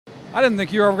I didn't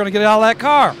think you were ever going to get out of that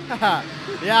car.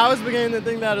 Yeah, I was beginning to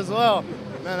think that as well.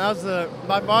 Man, that was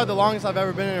by far the longest I've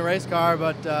ever been in a race car,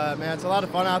 but man, it's a lot of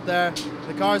fun out there.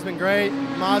 The car's been great.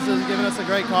 Mazda's given us a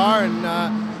great car, and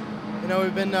you know,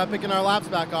 we've been picking our laps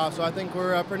back off, so I think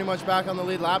we're pretty much back on the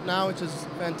lead lap now, which is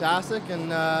fantastic,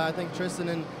 and I think Tristan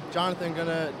and Jonathan are going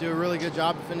to do a really good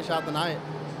job to finish out the night.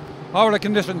 How are the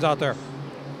conditions out there?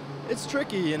 It's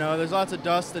tricky, you know, there's lots of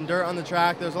dust and dirt on the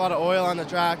track, there's a lot of oil on the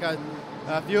track.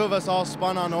 A few of us all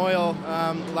spun on oil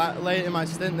late in my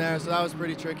stint there, so that was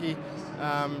pretty tricky.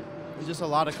 There's just a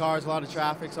lot of cars, a lot of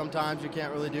traffic. Sometimes you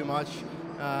can't really do much,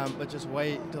 but just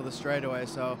wait until the straightaway.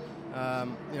 So,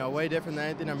 you know, way different than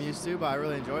anything I'm used to, but I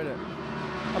really enjoyed it.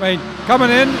 I mean, coming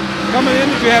in,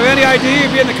 did you have any idea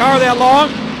you'd be in the car that long?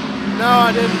 No,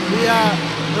 I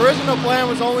didn't. The original plan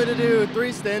was only to do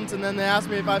 3 stints, and then they asked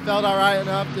me if I felt all right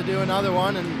enough to do another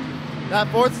one. And that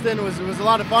 4th stint was a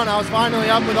lot of fun. I was finally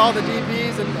up with all the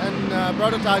GPs and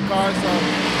prototype cars, so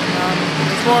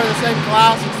it's more of the same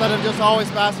class instead of just always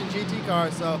passing GT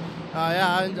cars. So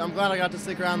yeah, I'm glad I got to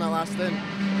stick around that last stint.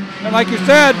 And like you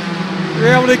said,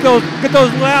 you're able to get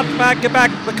those laps back, get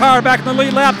the car back in the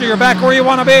lead lap, so you're back where you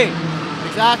want to be.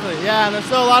 Exactly, yeah, and there's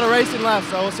still a lot of racing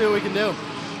left, so we'll see what we can do.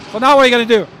 So now what are you going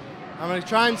to do? I'm going to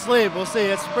try and sleep. We'll see.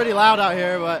 It's pretty loud out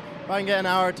here, but if I can get an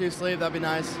hour or 2 sleep, that'd be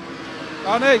nice.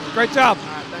 Oh, Nate, great job. All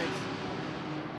right, thanks.